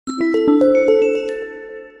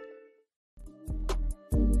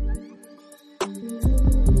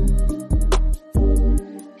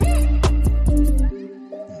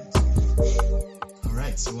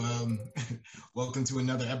welcome to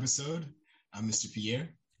another episode. I'm Mr. Pierre.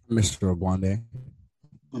 Mr. Oguande.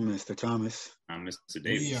 I'm Mr. Thomas. I'm Mr.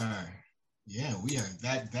 Davis. We are.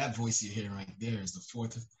 That voice you hear right there is the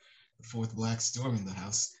fourth Black Storm in the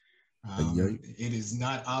house. It is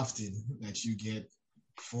not often that you get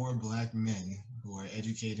four Black men who are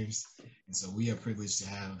educators, and so we are privileged to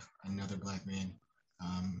have another Black man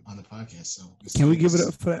on the podcast. So can we give it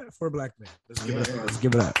up for a Black man? Let's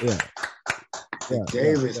give it up. Yeah.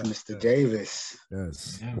 Davis, Mr. Davis.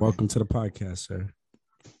 Yes. Yeah, welcome to the podcast, sir.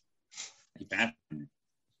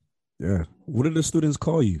 Yeah. What do the students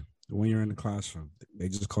call you when you're in the classroom? They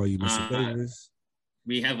just call you Mr. Davis?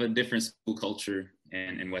 We have a different school culture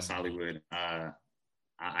in West Hollywood. I'm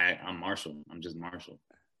Marshall. I'm just Marshall.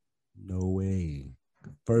 No way.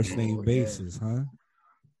 First name basis, huh?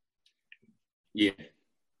 Yeah.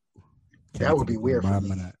 That would be weird for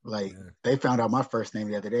me. They found out my first name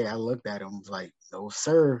the other day. I looked at them, was like, no,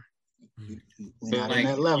 sir. We're not on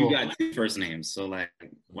that level. You got two first names, so why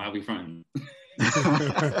are we fronting?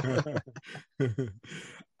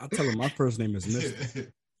 I'll tell them my first name is Mr.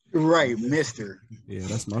 Right, Mr. Yeah,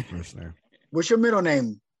 that's my first name. What's your middle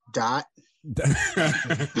name? Dot. It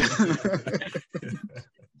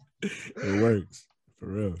works, for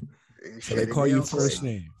real. So they call you first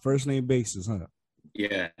name basis, huh?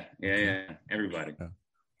 Yeah. Everybody.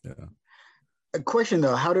 Yeah. A question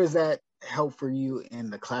though, how does that help for you in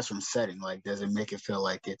the classroom setting? Like, does it make it feel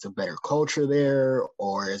like it's a better culture there,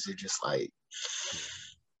 or is it just like,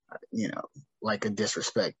 like a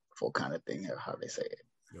disrespectful kind of thing of how they say it?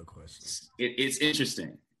 Good question. It's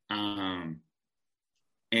interesting. And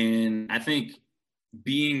I think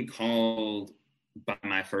being called by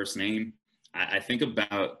my first name, I think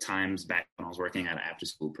about times back when I was working at an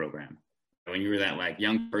after-school program. When you were that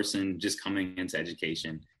young person just coming into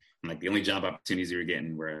education, and the only job opportunities you were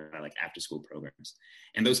getting were after-school programs.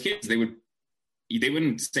 And those kids, they wouldn't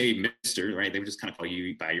say Mr., right? They would just kind of call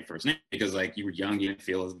you by your first name because you were young, you didn't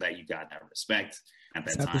feel that you got that respect at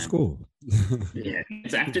that time. After school. Yeah,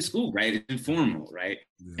 it's after school, right? It's informal, right?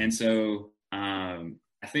 Yeah. And so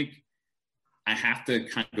I think I have to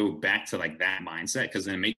kind of go back to that mindset because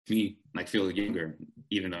then it makes me feel younger,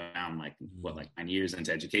 even though now I'm 9 years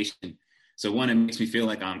into education. So one, it makes me feel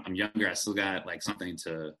like I'm younger. I still got something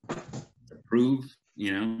to prove,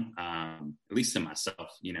 at least to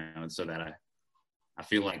myself, so that I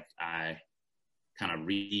feel like I kind of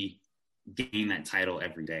regain that title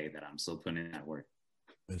every day that I'm still putting in that work.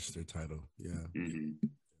 Mr. title, yeah. Mm-hmm.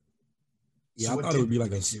 Yeah, so I thought it would be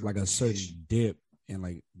like a certain dip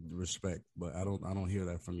in respect, but I don't hear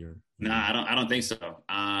that from your. No, I don't think so.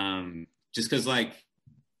 Just because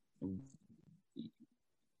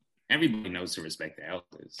everybody knows to respect the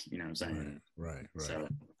elders, you know what I'm saying? Right. So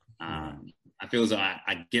I feel as though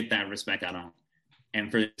I get that respect. I don't. And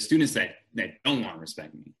for students that don't want to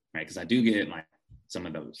respect me, right? Because I do get some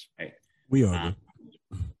of those, right? We are.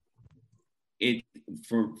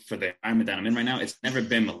 For the environment that I'm in right now, it's never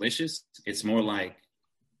been malicious. It's more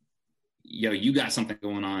yo, you got something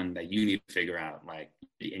going on that you need to figure out, and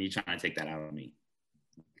you're trying to take that out of me.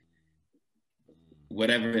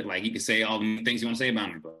 Whatever, you can say all the things you want to say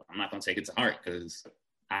about me, but I'm not going to take it to heart because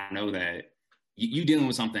I know that you dealing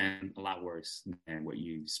with something a lot worse than what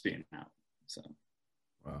you spitting out. So,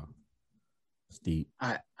 wow, it's deep.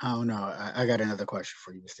 I don't know. I got another question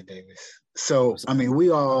for you, Mr. Davis. So, we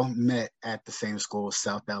all met at the same school,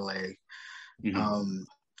 South LA, and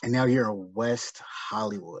now you're in West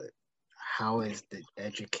Hollywood. How is the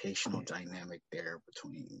educational dynamic there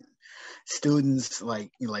between students? Like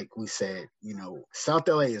we said, South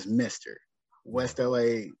LA is Mr. West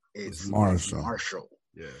LA is Marshall.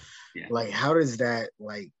 Yeah. How does that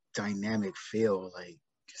dynamic feel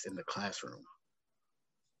just in the classroom?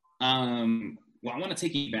 Well, I want to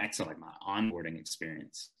take you back to my onboarding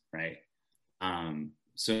experience, right?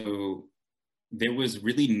 So there was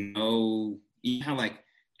really no, how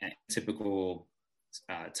typical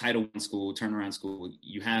Title I school, turnaround school,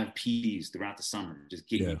 you have PDs throughout the summer, just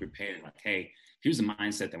getting you prepared. Hey, here's the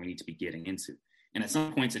mindset that we need to be getting into. And at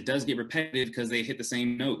some points, it does get repetitive because they hit the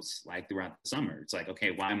same notes throughout the summer. It's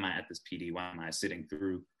okay, why am I at this PD? Why am I sitting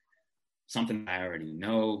through something I already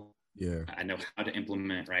know? Yeah, I know how to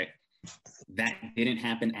implement, right? That didn't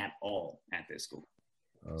happen at all at this school.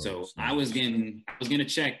 So I was getting a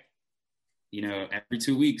check, every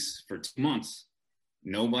 2 weeks for 2 months.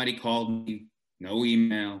 Nobody called me. No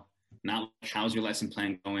email, not how's your lesson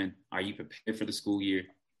plan going? Are you prepared for the school year?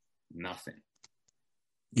 Nothing.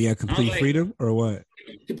 Yeah, complete freedom or what?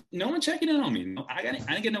 No one checking in on me. No, I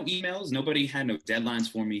didn't get no emails. Nobody had no deadlines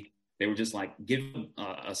for me. They were just give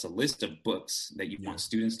us a list of books that you want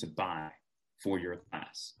students to buy for your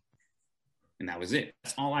class. And that was it.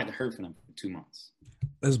 That's all I heard from them for 2 months.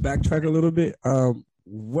 Let's backtrack a little bit.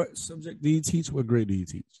 What subject do you teach? What grade do you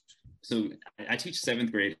teach? So I teach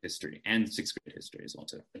 7th grade history and 6th grade history as well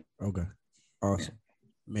too. Okay. Awesome.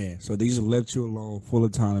 Yeah. Man, so these have left you alone, full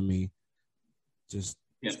autonomy, just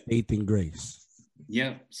faith and grace.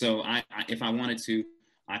 Yeah. So I if I wanted to,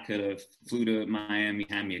 I could have flew to Miami,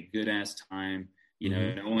 had me a good ass time. You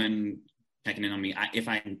know, no one checking in on me. If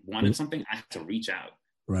I wanted something, I had to reach out.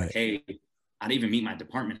 Right. Like, hey, I'd even meet my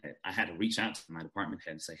department head. I had to reach out to my department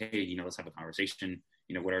head and say, hey, you know, let's have a conversation.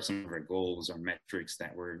 You know, what are some of our goals or metrics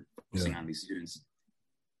that we're focusing on these students?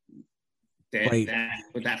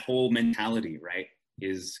 That whole mentality, right,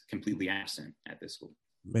 is completely absent at this school.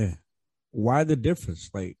 Man, why the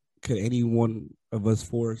difference? Like, could any one of us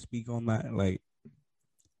four speak on that? Like,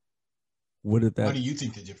 what did that? What do you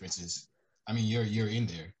think the difference is? I mean, you're in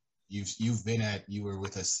there. You were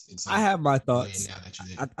with us. I have my thoughts. Now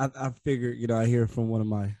that I figured, you know, I hear from one of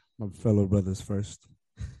my fellow brothers first.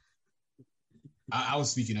 I was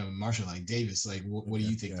speaking of Marshall, like Davis. Like, what do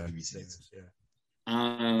you think the reason is?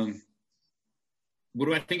 What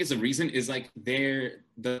do I think is the reason is like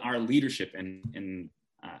our leadership and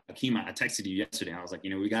Akima, I texted you yesterday. I was like,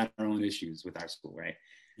 you know, we got our own issues with our school, right?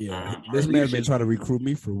 Yeah, this man been trying to recruit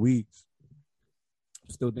me for weeks. I'm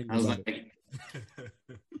still thinking about it.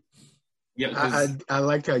 Yeah, I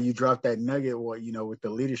liked how you dropped that nugget. What, you know, with the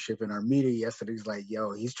leadership in our meeting yesterday, he's like,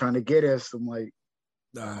 "Yo, he's trying to get us." I'm like,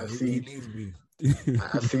 "Nah, he needs me."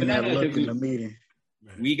 I seen that look in the meeting.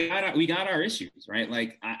 We got our issues, right?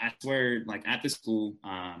 Like I swear, like at this school,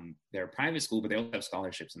 they're a private school, but they also have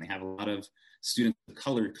scholarships, and they have a lot of students of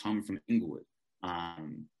color come from Inglewood.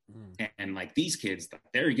 And like these kids,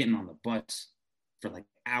 they're getting on the bus for like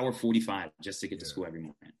hour 45 just to get to school every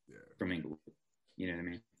morning from Inglewood. You know what I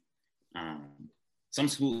mean?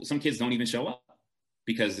 Some kids don't even show up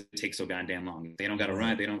because it takes so goddamn long. If they don't got a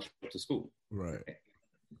ride, they don't show up to school. Right.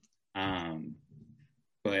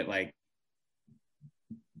 But like,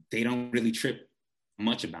 they don't really trip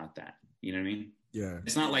much about that. You know what I mean? Yeah.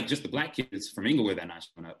 It's not like just the black kids from Inglewood that are not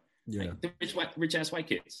showing up. Yeah. Like the rich ass white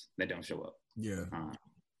kids that don't show up. Yeah.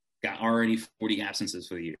 Got already 40 absences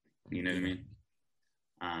for the year. You know what I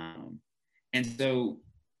mean? And so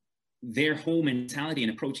their whole mentality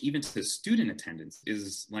and approach, even to student attendance,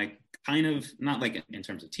 is like kind of not like in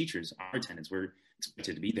terms of teachers, our attendance, we're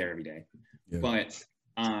expected to be there every day, but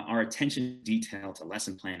our attention to detail, to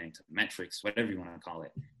lesson planning, to metrics, whatever you want to call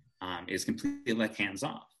it, is completely like hands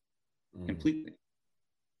off. Completely.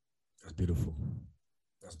 That's beautiful.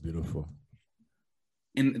 That's beautiful.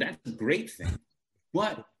 And that's a great thing.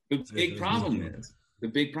 But the big problem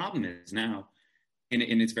is now, and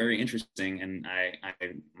it's very interesting, and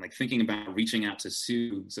I'm like thinking about reaching out to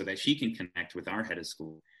Sue so that she can connect with our head of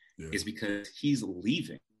school, is because he's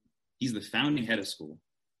leaving. He's the founding head of school.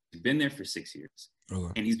 He's been there for 6 years,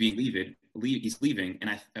 and he's leaving, and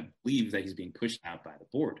I believe that he's being pushed out by the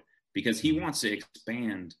board because he wants to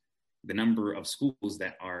expand the number of schools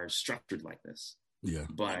that are structured like this. Yeah.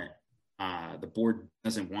 But the board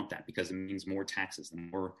doesn't want that because it means more taxes, the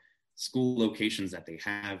more school locations that they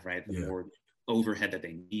have, right? The more overhead that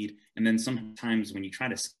they need. And then sometimes when you try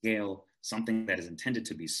to scale something that is intended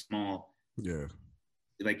to be small,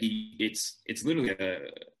 like it's literally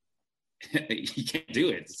you can't do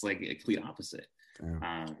it. It's like a complete opposite.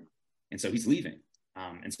 And so he's leaving.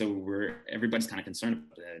 And so everybody's kind of concerned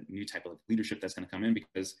about the new type of leadership that's going to come in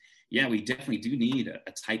because, we definitely do need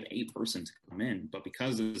a type A person to come in. But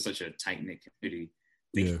because it's such a tight-knit community,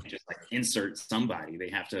 they can't just like insert somebody. They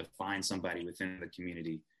have to find somebody within the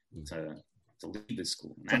community to lead the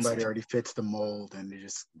school. Somebody already fits the mold and they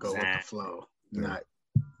just go with the flow,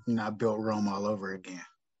 not build Rome all over again.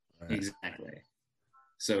 Exactly.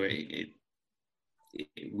 So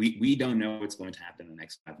we don't know what's going to happen in the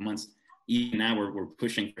next 5 months. Even now we're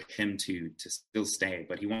pushing for him to still stay,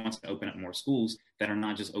 but he wants to open up more schools that are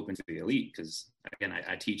not just open to the elite. Because again,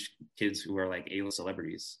 I teach kids who are like A-list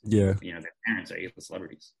celebrities. Yeah. You know, their parents are A-list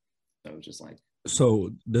celebrities. So it's just like.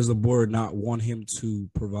 So does the board not want him to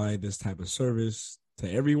provide this type of service to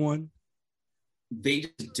everyone? They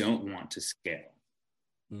just don't want to scale.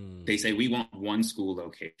 They say we want one school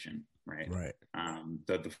location, right? Right.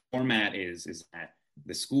 The format is that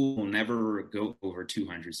the school will never go over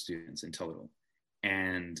 200 students in total.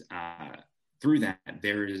 And through that,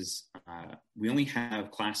 we only have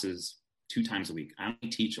classes 2 times a week. I only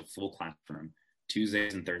teach a full classroom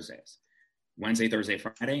Tuesdays and Thursdays. Wednesday, Thursday,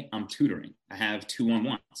 Friday, I'm tutoring. I have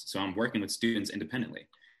 2-on-1s. So I'm working with students independently.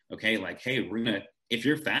 Okay, like, hey, if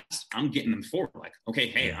you're fast, I'm getting them forward. Like, okay,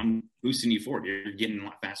 hey, I'm boosting you forward. You're getting a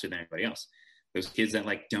lot faster than everybody else. Those kids that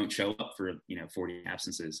like don't show up for 40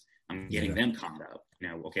 absences, I'm getting them caught up. You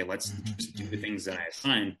know, okay, let's just do the things that I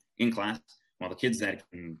assign in class, while the kids that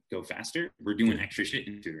can go faster, we're doing extra shit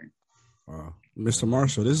in tutoring. Wow. Mr.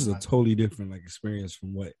 Marshall, this is a totally different like experience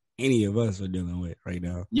from what any of us are dealing with right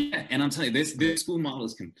now. Yeah, and I'm telling you, this school model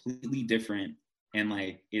is completely different, and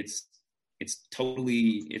like it's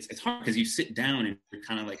totally it's hard because you sit down and you're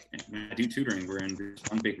kind of like, when I do tutoring, we're in this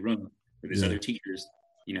one big room where there's other teachers,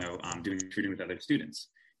 you know, doing tutoring with other students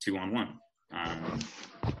 2-on-1,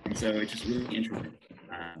 and so it's just really interesting.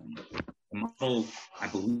 The model, I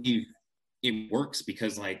believe, it works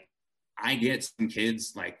because like I get some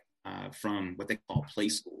kids like from what they call play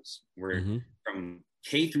schools, where from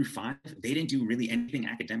K through 5, they didn't do really anything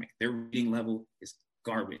academic. Their reading level is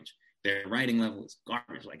garbage. Their writing level is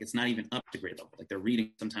garbage. Like it's not even up to grade level. Like they're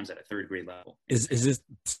reading sometimes at a 3rd grade level. Is this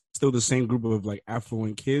still the same group of like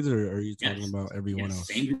affluent kids, or are you talking about everyone else?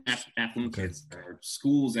 Same group of affluent kids. There are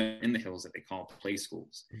schools in the hills that they call play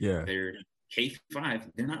schools. Yeah. They're K through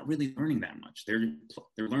 5. They're not really learning that much. They're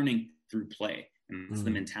learning through play, and that's the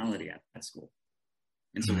mentality at that school.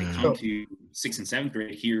 And so they come to 6th and 7th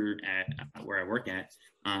grade here at where I work at,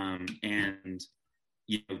 and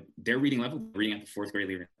you know, their reading level, reading at the 4th grade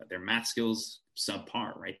level, their math skills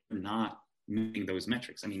subpar, right? They're not meeting those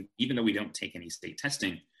metrics. I mean, even though we don't take any state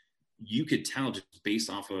testing, you could tell just based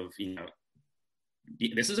off of, you know,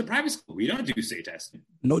 this is a private school. We don't do state testing.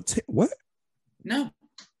 No, what? No.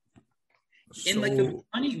 So... And like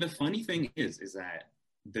the funny thing is that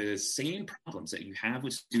the same problems that you have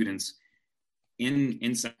with students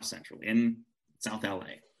in South Central, in South LA.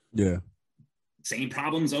 Yeah. Same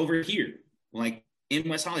problems over here. Like in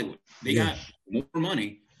West Hollywood. They got more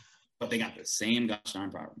money, but they got the same gosh darn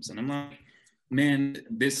problems. And I'm like, man,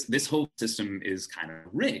 this whole system is kind of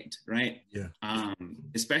rigged, right? Yeah.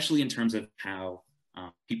 Especially in terms of how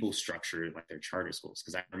people structure like their charter schools.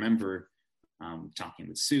 Because I remember talking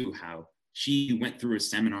with Sue, how she went through a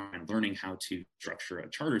seminar and learning how to structure a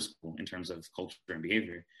charter school in terms of culture and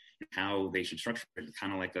behavior, and how they should structure it,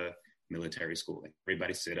 kind of like a military school. Like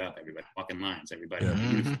everybody sit up, everybody walk in lines, everybody have a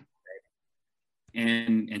uniform.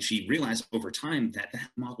 And she realized over time that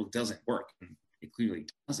model doesn't work. And it clearly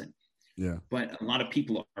doesn't. Yeah. But a lot of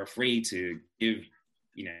people are afraid to give,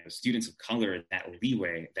 you know, students of color that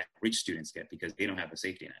leeway that rich students get because they don't have a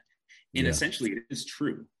safety net. And essentially it is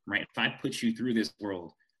true, right? If I put you through this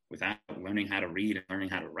world without learning how to read and learning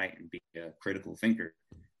how to write and be a critical thinker,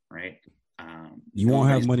 right? You won't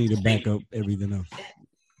have money to back up everything else.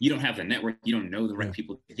 You don't have the network. You don't know the right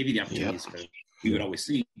people to give you the opportunities. Because we would always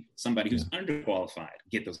see somebody who's underqualified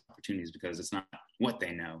get those opportunities because it's not what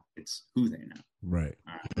they know, it's who they know. Right.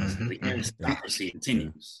 So the aristocracy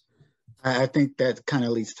continues. I think that kind of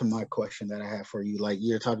leads to my question that I have for you. Like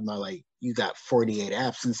you're talking about, like you got 48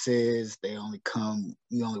 absences. You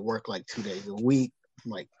only work like 2 days a week,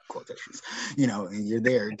 like quotations, you know, and you're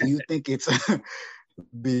there. Do you think it's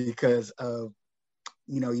because of,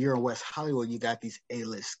 you know, you're in West Hollywood, you got these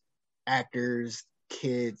A-list actors,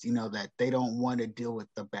 kids, you know, that they don't want to deal with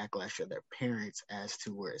the backlash of their parents, as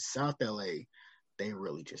to where South LA, they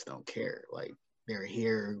really just don't care. Like they're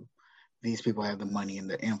here, these people have the money and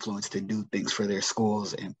the influence to do things for their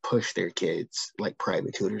schools and push their kids, like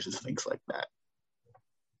private tutors and things like that.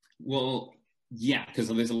 Well, yeah, because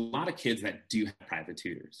there's a lot of kids that do have private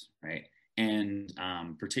tutors, right? And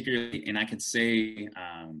particularly, and I could say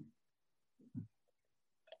I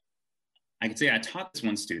taught this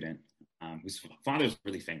one student whose father's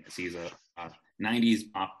really famous. He's a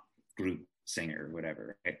 90s pop group singer or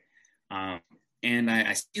whatever, right? And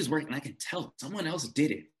I see his work and I can tell someone else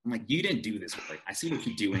did it. I'm like, you didn't do this work. I see what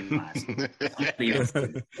you do in class. Somebody else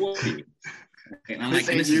did it for you. And I'm like,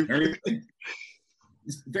 and this is very clear.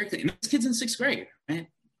 It's very clear. And this kid's in 6th grade, right?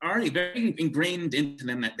 Already very ingrained into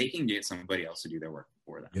them that they can get somebody else to do their work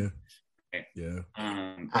for them. Yeah. Okay. Yeah.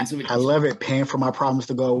 I love it. Paying for my problems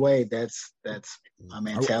to go away. That's my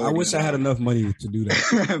mentality. I wish I had enough money to do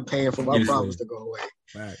that. Paying for my problems to go away.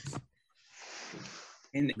 Facts.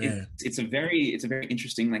 And it's a very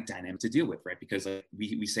interesting like dynamic to deal with, right? Because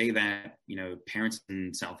we say that, you know, parents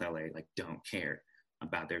in South LA like don't care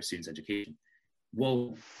about their students' education.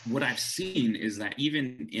 Well, what I've seen is that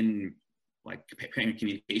even in like parent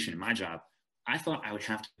communication in my job, I thought I would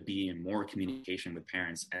have to be in more communication with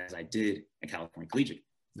parents as I did at California Collegiate.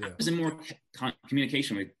 Yeah. I was in more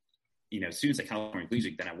communication with, you know, students at California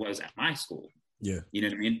Collegiate than I was at my school. Yeah. You know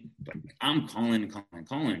what I mean? But I'm calling,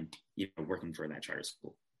 you know, working for that charter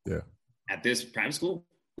school. Yeah. At this private school,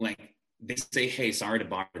 like they say, hey, sorry to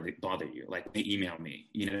bother you. Like they email me,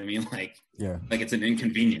 you know what I mean? Like, yeah, like it's an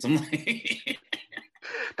inconvenience. I'm like,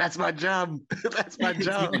 that's my job. That's my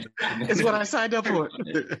job. It's what I signed up for.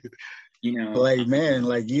 you know, like, man,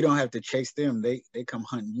 like you don't have to chase them; they come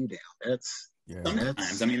hunting you down.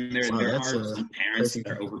 Sometimes. I mean, there are some parents that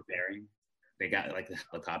are overbearing. They got like the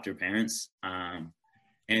helicopter parents, and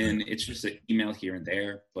it's just an email here and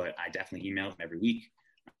there. But I definitely email them every week,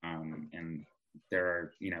 and there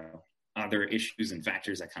are, you know, other issues and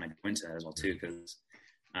factors that kind of go into that as well too, because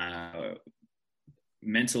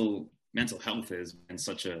mental health has been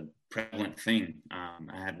such a prevalent thing.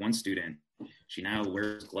 I had one student; she now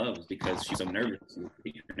wears gloves because she's so nervous to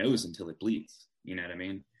hit her nose until it bleeds. You know what I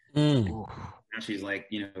mean? Now she's like,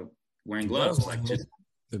 you know, wearing gloves, like just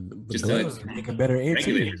gloves to make a better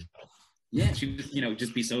answer. Yeah, she just, you know,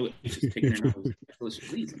 just be so picking her nose until she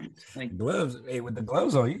bleeds. Like gloves, hey, with the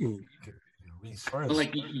gloves on, you can reach first. But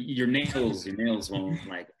like your nails won't,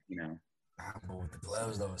 like, you know. But with the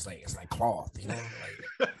gloves though, it's like cloth, you know.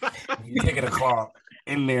 Like you taking a cloth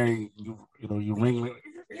in there, you ring,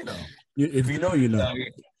 you know. If you know, you know.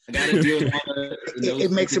 I gotta deal with all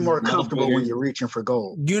it makes it more comfortable when you're reaching for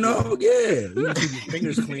gold. You know, yeah. You can keep your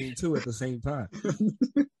fingers clean too at the same time.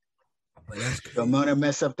 But that's crazy. I'm gonna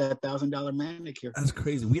mess up that $1,000 manicure. That's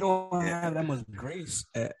crazy. We don't have that much grace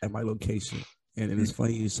at my location, and it's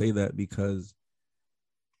funny you say that because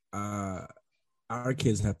our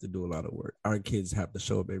kids have to do a lot of work. Our kids have to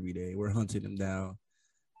show up every day. We're hunting them down.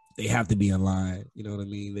 They have to be in line. You know what I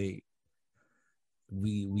mean?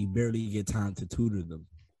 We barely get time to tutor them.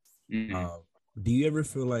 Mm-hmm. Do you ever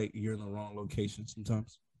feel like you're in the wrong location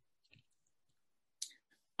sometimes?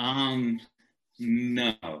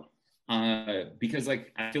 No. Because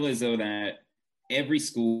like I feel as though that every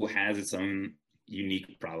school has its own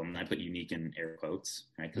unique problem. I put unique in air quotes,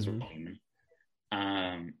 right? Because we're all human.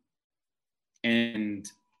 And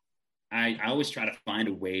I always try to find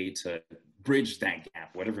a way to bridge that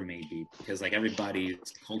gap, whatever it may be, because like everybody's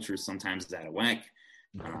culture sometimes is out of whack.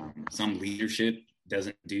 Some leadership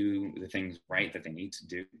doesn't do the things right that they need to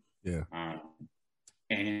do. Yeah.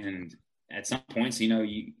 And at some points, you know,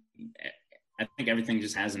 I think everything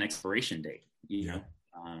just has an expiration date, you know,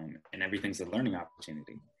 and everything's a learning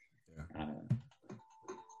opportunity. Yeah.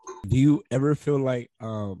 Do you ever feel like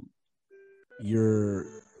you're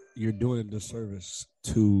doing a disservice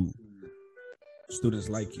to students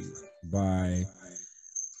like you by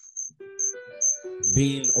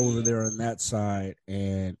being over there on that side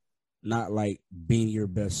and not like being your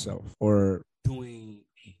best self or doing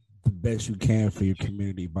the best you can for your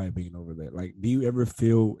community by being over there? Like, do you ever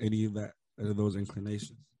feel any of those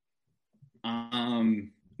inclinations?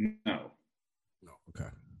 No. Okay.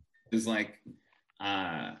 It's like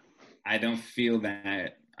I don't feel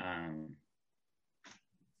that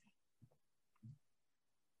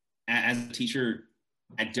as a teacher,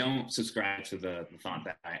 I don't subscribe to the thought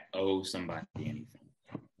that I owe somebody anything,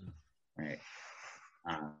 right?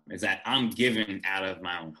 Is that I'm giving out of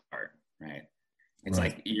my own heart, right? It's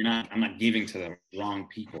like I'm not giving to the wrong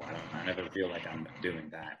people. I never feel like I'm doing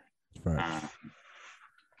that. Right.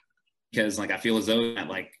 Because like I feel as though that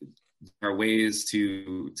like there are ways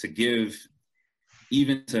to give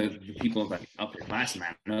even to the people like upperclassmen.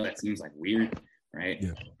 I know that seems like weird, right?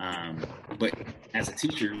 Yeah. But as a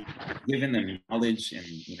teacher, giving them knowledge and,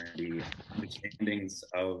 you know, the understandings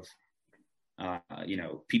of you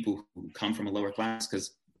know, people who come from a lower class,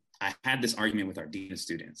 because I had this argument with our dean of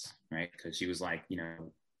students, right? Because she was like, you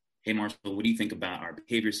know, hey Marshall, what do you think about our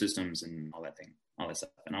behavior systems and all that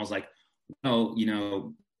stuff? And I was like, well, you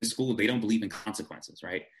know, the school, they don't believe in consequences,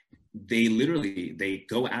 right? They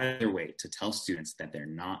go out of their way to tell students that they're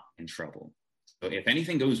not in trouble. So if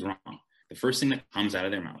anything goes wrong, the first thing that comes out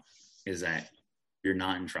of their mouth is that you're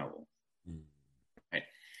not in trouble, right?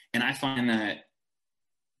 And I find that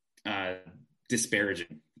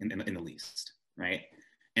disparaging in the least, right?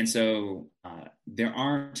 And so there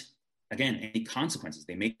aren't, again, any consequences.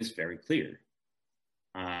 They make this very clear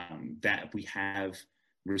that we have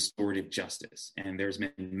restorative justice. And there's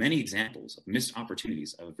been many examples of missed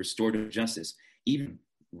opportunities of restorative justice, even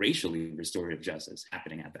racially restorative justice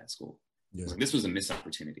happening at that school. Yeah. So this was a missed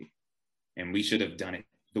opportunity. And we should have done it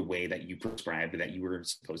the way that you prescribed that you were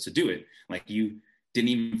supposed to do it. Like you didn't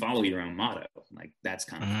even follow your own motto. Like that's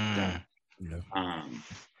kind of done. Yeah.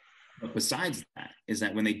 But besides that is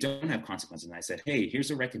that when they don't have consequences, and I said, hey, here's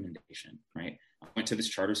a recommendation, right? I went to this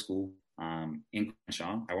charter school in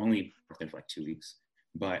Crenshaw. I only worked there for like 2 weeks,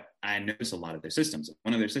 but I noticed a lot of their systems.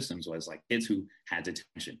 One of their systems was like kids who had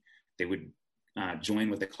detention. They would join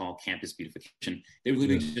what they call campus beautification. They would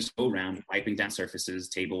literally just go around wiping down surfaces,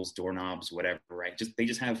 tables, doorknobs, whatever, right? They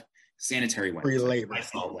just have sanitary wipes. Free labor.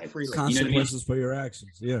 Free consequences for your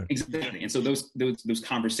actions. Yeah. Exactly. And so those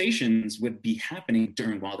conversations would be happening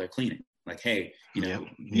while they're cleaning. Like, hey, you know,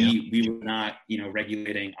 we were not, you know,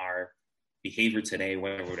 regulating our behavior today,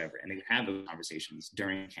 whatever. And they have those conversations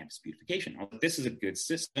during campus beautification. This is a good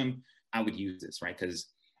system. I would use this, right? Because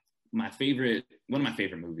one of my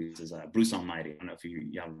favorite movies is Bruce Almighty. I don't know if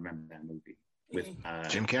y'all remember that movie with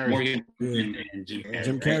Jim Carrey. Morgan and Jim Carrey.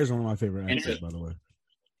 Jim Carrey is one of my favorite actors, by the way.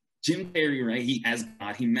 Jim Carrey, right? He, as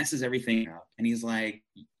God, he messes everything up, and he's like,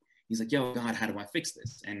 yo, God, how do I fix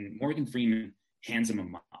this? And Morgan Freeman hands him a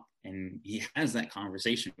mop, and he has that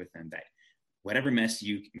conversation with him that whatever mess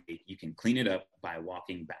you make, you can clean it up by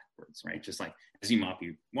walking backwards, right? Just like as you mop,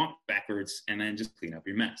 you walk backwards and then just clean up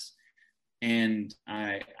your mess. And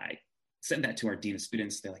I said that to our dean of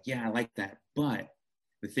students. They're like, yeah, I like that. But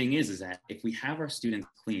the thing is that if we have our students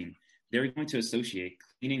clean, they're going to associate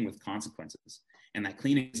cleaning with consequences. And that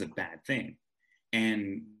cleaning is a bad thing.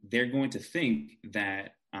 And they're going to think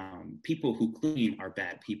that people who clean are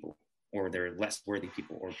bad people, or they're less worthy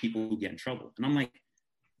people, or people who get in trouble. And I'm like,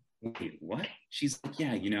 wait, what? She's like,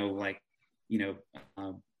 yeah,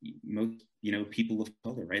 most, people of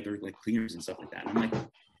color, right? They're like cleaners and stuff like that. And I'm like,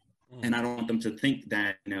 and I don't want them to think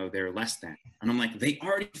that, they're less than. And I'm like, they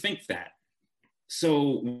already think that.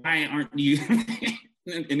 So why aren't you? How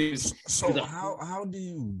do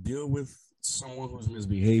you deal with someone who's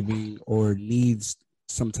misbehaving or needs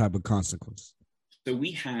some type of consequence? So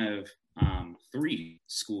we have 3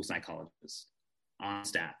 school psychologists on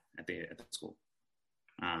staff at the school.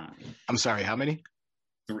 I'm sorry, how many?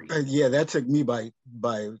 3. Yeah, that took me by.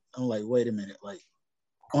 I'm like, wait a minute, like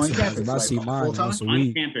on campus, I see mine full time?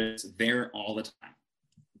 On campus, they're all the time.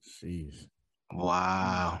 Jeez.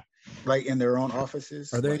 Wow. Like in their own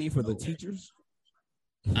offices. Are there any for the teachers?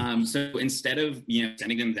 So instead of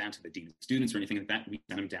sending them down to the dean of students or anything like that, we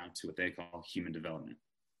send them down to what they call human development.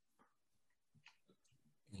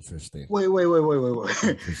 Interesting. Wait.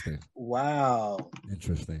 Interesting. Wow.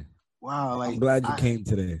 Interesting. Wow. Like, I'm glad you came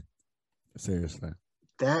today. Seriously.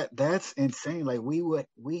 That's insane. Like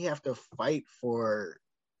we have to fight for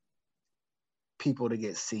people to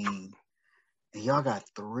get seen. And y'all got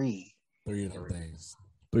 3. 3 of them things.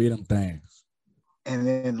 3 of them things. And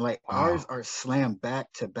then like ours are slammed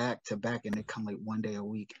back to back to back, and they come like one day a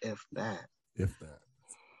week, if that.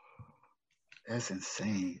 That's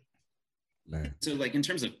insane. Man. So like in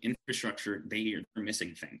terms of infrastructure, they're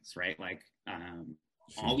missing things, right? Like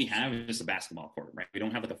all we have is just a basketball court, right? We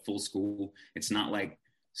don't have like a full school. It's not like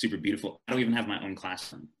super beautiful. I don't even have my own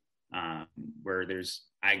classroom where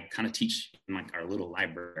I kind of teach in like our little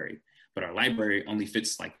library, but our library only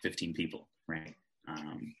fits like 15 people, right?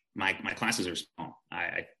 My classes are small.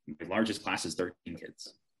 My largest class is 13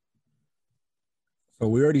 kids. So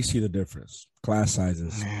we already see the difference. Class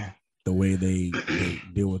sizes, the way they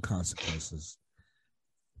deal with consequences.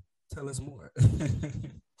 Tell us more.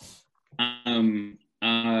 I'm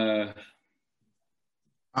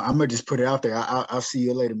gonna just put it out there. I'll see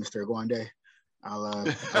you later, Mr. Gwande.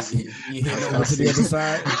 I'll see you. I'll see the other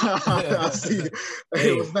side. I'll see you.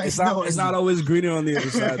 Hey, it's not always greener on the other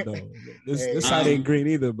side though. This side ain't green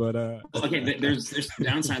either, but okay, there's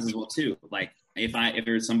downsides as well too. Like if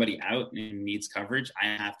there's somebody out and needs coverage, I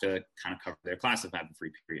have to kind of cover their class if I have a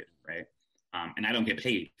free period, right? And I don't get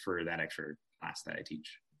paid for that extra class that I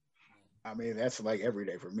teach. I mean, that's like every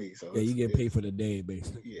day for me. So yeah, you get paid for the day,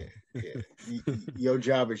 basically. Yeah. Your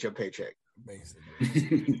job is your paycheck,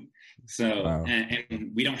 basically. So, wow.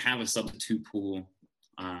 and we don't have a substitute pool.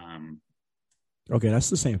 Okay,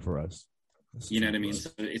 that's the same for us. You know what I mean?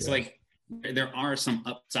 So it's like there are some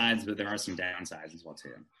upsides, but there are some downsides as well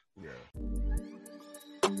too. Yeah.